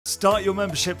Start your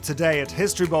membership today at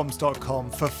historybombs.com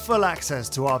for full access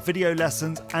to our video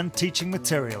lessons and teaching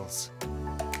materials.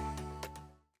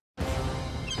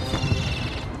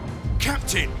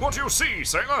 Captain, what do you see,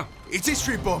 sailor? It's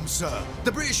history bombs, sir.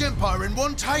 The British Empire in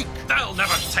one take. They'll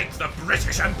never take the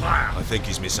British Empire. I think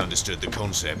he's misunderstood the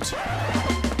concept.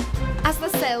 As the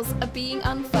sails are being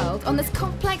unfurled on this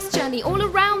complex journey all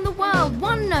around the world,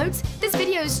 one note, this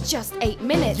video is just 8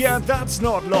 minutes. Yeah, that's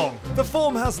not long. The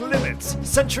form has limits.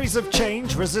 Centuries of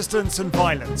change, resistance and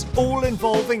violence, all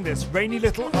involving this rainy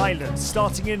little island,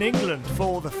 starting in England.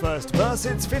 For the first verse,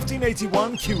 it's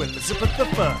 1581 Q Elizabeth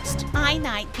I. I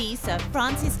knight thee, Sir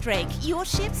Francis Drake. Your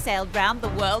ship sailed round the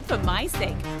world for my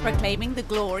sake, proclaiming the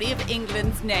glory of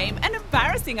England's name and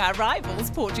embarrassing our rivals,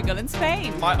 Portugal and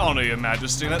Spain. I honour your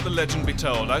majesty, let the legend be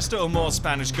told. I stole more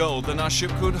Spanish gold than our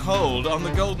ship could hold. On the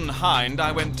Golden Hind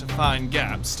I went to find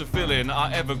gaps to fill in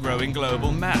our ever-growing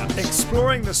global maps.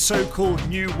 Exploring the so-called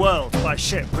New World by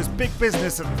ship was big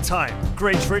business at the time.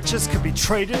 Great riches could be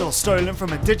traded or stolen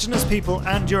from indigenous people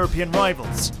and European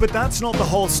rivals. But that's not the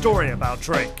whole story about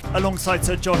Drake. Alongside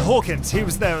Sir John Hawkins, he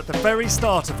was there at the very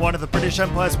start of one of the British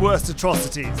Empire's worst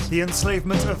atrocities, the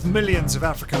enslavement of millions of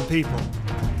African people.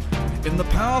 In the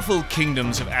powerful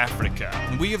kingdoms of Africa,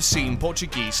 we have seen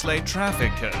Portuguese slave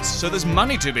traffickers, so there's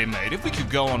money to be made. If we could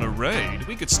go on a raid,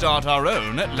 we could start our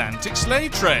own Atlantic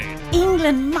slave trade.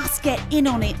 England must get in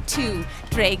on it too.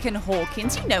 Drake and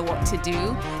Hawkins, you know what to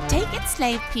do. Take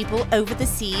enslaved people over the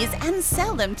seas and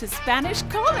sell them to Spanish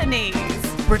colonies.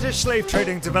 British slave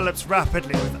trading develops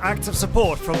rapidly with active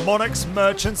support from monarchs,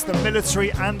 merchants, the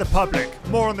military and the public.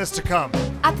 More on this to come.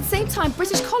 At the same time,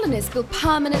 British colonists built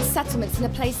permanent settlements in a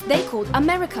place they called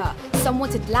America. Some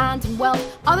wanted land and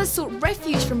wealth, others sought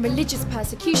refuge from religious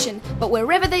persecution, but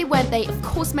wherever they went, they of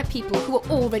course met people who were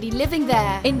already living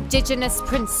there. Indigenous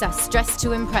princess, dressed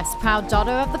to impress, proud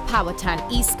daughter of the power town,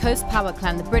 East Coast power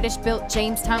clan. The British built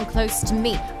Jamestown close to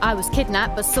me. I was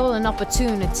kidnapped but saw an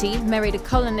opportunity. Married a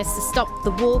colonist to stop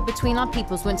the war between our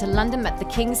peoples. Went to London, met the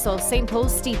king, saw St.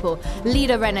 Paul's steeple.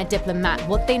 Leader and a diplomat.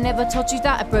 What they never taught you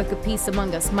that? I broke a peace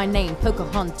among us. My name,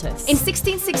 Pocahontas. In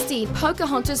 1616,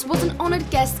 Pocahontas was an honoured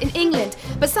guest in England,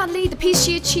 but sadly the peace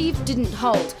she achieved didn't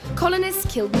hold.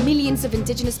 Colonists killed millions of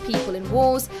indigenous people in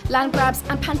wars, land grabs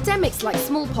and pandemics like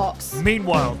smallpox.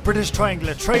 Meanwhile, British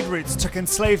triangular trade routes took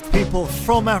enslaved people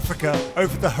from Africa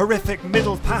over the horrific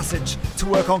Middle Passage to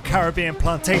work on Caribbean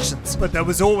plantations, but there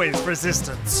was always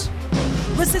resistance.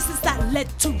 Resistance that led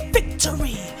to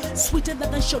victory. Sweeter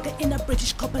than sugar in a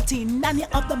British property. Nanny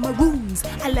of the Maroons.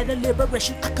 I led a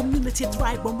liberation, a community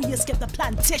thrive when we escaped the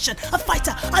plantation. A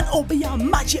fighter, an obeah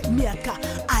magic maker.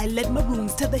 I led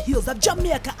Maroons to the hills of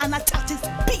Jamaica and attacked his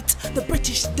beat, the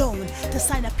British Dawn, to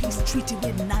sign a peace treaty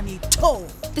with Nanny Toe.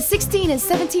 The 16 and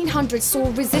 1700s saw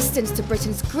resistance to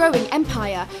Britain's growing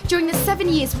empire. During the 7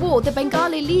 Years' War, the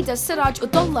Bengali leader Siraj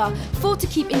Udollah fought to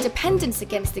keep independence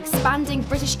against the expanding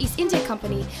British East India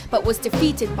Company, but was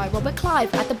defeated by Robert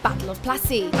Clive at the Battle of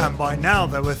Plassey. And by now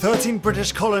there were 13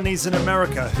 British colonies in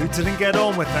America who didn't get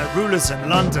on with their rulers in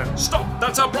London. Stop!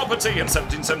 That's our property! In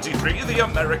 1773, the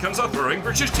Americans are throwing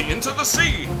British tea into the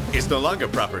sea! It's no longer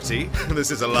property.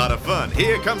 This is a lot of fun.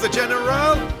 Here comes the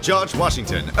General! George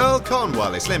Washington, Earl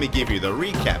Cornwallis. Let me give you the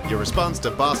recap. Your response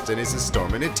to Boston is a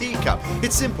storm in a teacup.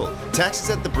 It's simple. Taxes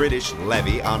that the British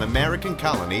levy on American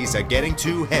colonies are getting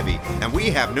too heavy, and we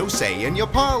have no say in your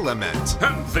parliament.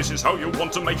 And this is how you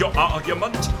want to make your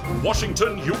argument?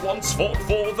 Washington, you once fought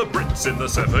for the Brits in the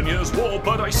 7 Years' War,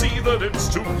 but I see that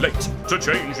it's too late to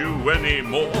change you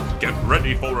anymore. Get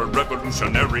ready for a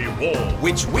revolutionary war.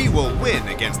 Which we will win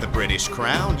against the British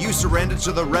Crown. You surrendered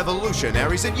to the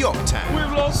revolutionaries at Yorktown.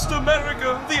 We've lost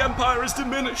America. The empire is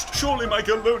diminished. Surely my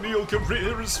colonial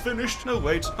career is finished. No,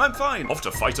 wait, I'm fine. Off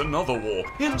to fight another war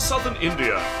in southern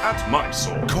India at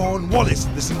Mysore. Cornwallis,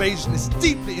 this invasion is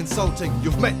deeply insulting.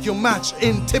 You've met your match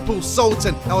in Tipu,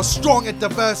 Sultan. Our strong and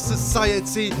diverse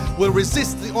society will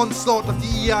resist the onslaught of the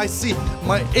EIC.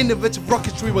 My innovative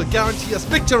rocketry will guarantee us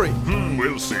victory.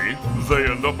 We'll see. They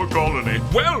end up a colony.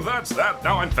 Well, that's that.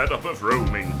 Now I'm fed up of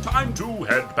roaming. Time to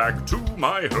head back to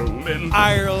my home in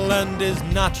Ireland is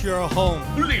not your home.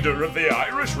 Leader of the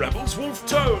Irish rebels, Wolfe.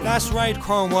 That's right,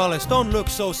 Cornwallis. Don't look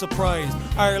so surprised.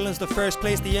 Ireland's the first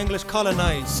place the English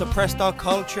colonised, suppressed our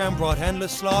culture and brought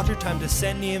endless slaughter. Time to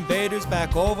send the invaders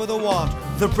back over the water.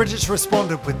 The British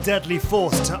responded with deadly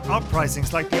force to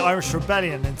uprisings like the Irish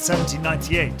Rebellion in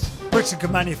 1798. Britain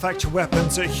could manufacture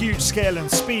weapons at huge scale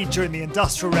and speed during the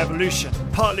Industrial Revolution,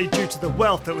 partly due to the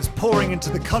wealth that was pouring into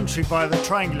the country via the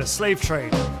triangular slave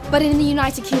trade. But in the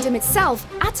United Kingdom itself,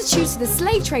 attitudes to the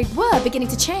slave trade were beginning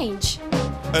to change.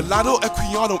 Olaudah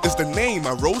Equiano is the name.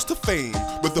 I rose to fame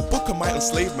with the book of my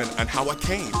enslavement and how I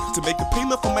came to make a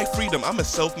payment for my freedom. I'm a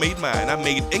self-made man. I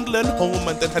made England home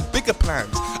and then had bigger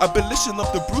plans. Abolition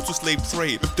of the brutal slave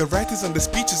trade. With the writings and the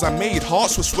speeches I made,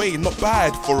 hearts were swayed. Not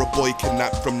bad for a boy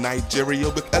kidnapped from Nigeria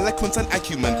with eloquence and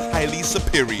acumen, highly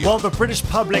superior. While the British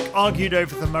public argued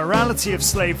over the morality of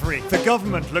slavery, the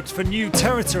government looked for new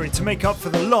territory to make up for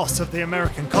the loss of the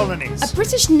American colonies. A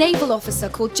British naval officer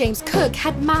called James Cook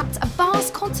had mapped a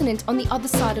vast continent on the other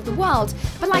side of the world,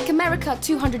 but like America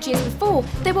 200 years before,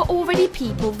 there were already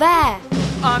people there.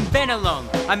 I'm Bennelong.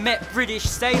 I met British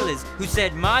sailors who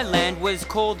said my land was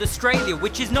called Australia,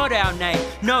 which is not our name.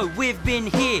 No, we've been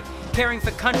here, caring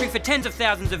for country for tens of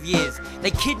thousands of years.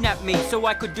 They kidnapped me so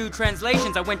I could do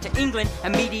translations. I went to England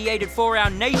and mediated for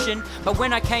our nation. But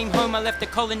when I came home, I left the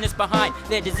colonists behind.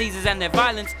 Their diseases and their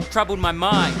violence troubled my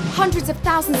mind. Hundreds of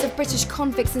thousands of British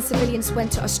convicts and civilians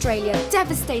went to Australia,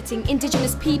 devastating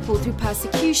indigenous people through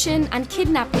persecution and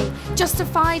kidnapping,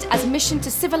 justified as a mission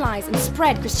to civilize and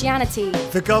spread Christianity.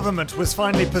 The government was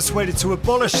finally persuaded to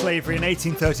abolish slavery in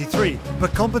 1833,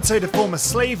 but compensated former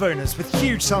slave owners with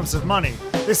huge sums of money.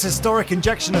 This historic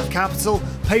injection of capital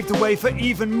paved the way for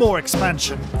even more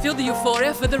expansion. Feel the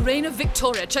euphoria for the reign of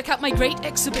Victoria. Check out my great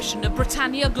exhibition of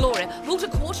Britannia Gloria. Ruled a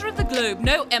quarter of the globe,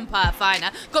 no empire finer.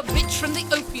 Got rich from the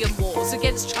opium wars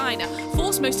against China.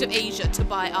 Forced most of Asia to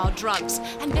buy our drugs.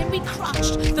 And then we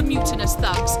crushed the mutinous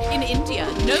thugs in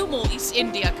India. No more East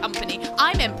India Company.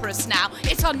 I'm empress now.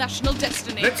 It's our national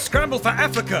destiny. Let's scramble for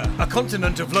Africa, a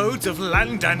continent of loads of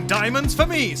land and diamonds. For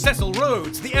me, Cecil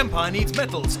Rhodes, the empire needs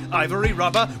metals, ivory,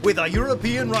 rubber. With our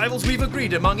European rivals, we've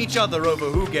agreed among each other over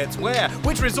who gets where,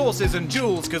 which resources and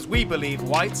jewels, because we believe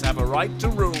whites have a right to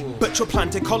rule. But your plan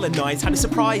to colonise had a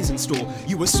surprise in store.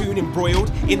 You were soon embroiled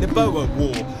in the Boer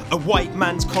War, a white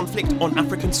man's conflict on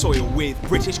African soil with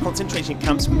British concentration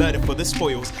camps, murder for the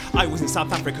spoils. I was in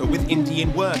South Africa with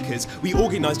Indian workers. We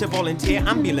organised a volunteer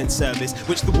ambulance service,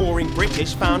 which the warring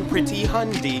British found pretty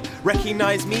handy.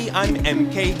 Recognise me, I'm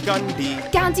MK Gandhi.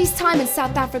 Gandhi's time in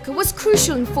South Africa was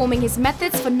crucial in forming his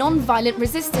methods for non-violent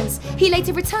resistance. He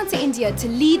later returned to India to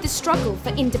lead the struggle for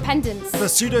independence. The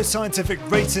pseudo-scientific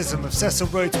racism of Cecil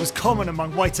Rhodes was common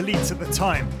among white elites at the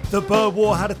time. The Boer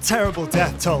War had a terrible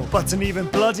death toll, but an even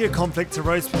bloodier conflict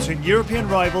arose between European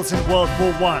rivals in World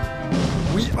War I.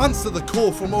 We answer the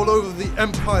call from all over the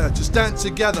empire to stand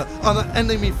together under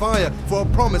enemy fire for a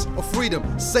promise of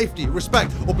freedom, safety,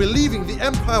 respect, or believing the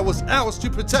empire was ours to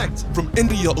protect. From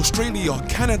India, Australia,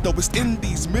 Canada, West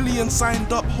Indies, millions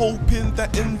signed up hoping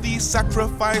that in these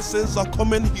sacrifices our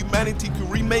common humanity could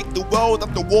remake the world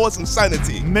after war's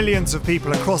insanity. Millions of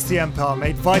people across the empire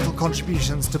made vital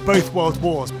contributions to both world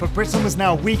wars, but Britain was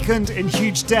now weakened, in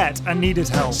huge debt, and needed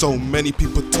help. So many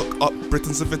people took up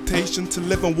Britain's invitation to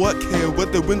live and work here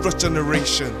with the Windrush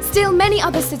generation. Still, many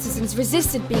other citizens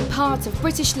resisted being part of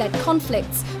British-led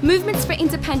conflicts. Movements for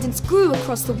independence grew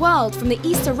across the world, from the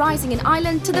Easter Rising in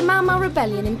Ireland to the Mau Mau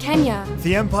Rebellion in Kenya.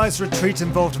 The empire's retreat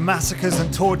involved massacres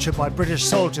and torture by British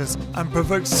soldiers and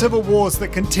provoked civil wars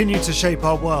that continue to shape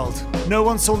our world. No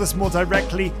one saw this more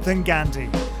directly than Gandhi.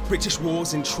 British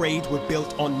wars and trade were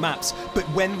built on maps, but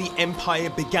when the empire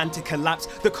began to collapse,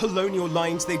 the colonial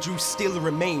lines they drew still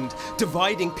remained,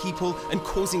 dividing people and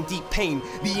causing deep pain.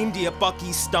 The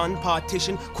India-Pakistan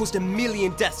partition caused 1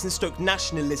 million deaths and stoked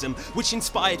nationalism, which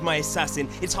inspired my assassin.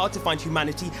 It's hard to find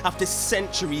humanity after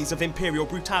centuries of imperial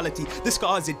brutality. The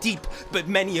scars are deep, but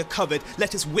many are covered.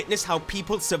 Let us witness how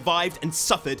people survived and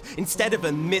suffered. Instead of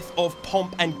a myth of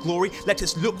pomp and glory, let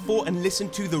us look for and listen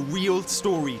to the real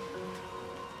story.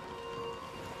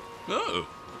 Oh,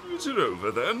 is it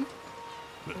over then?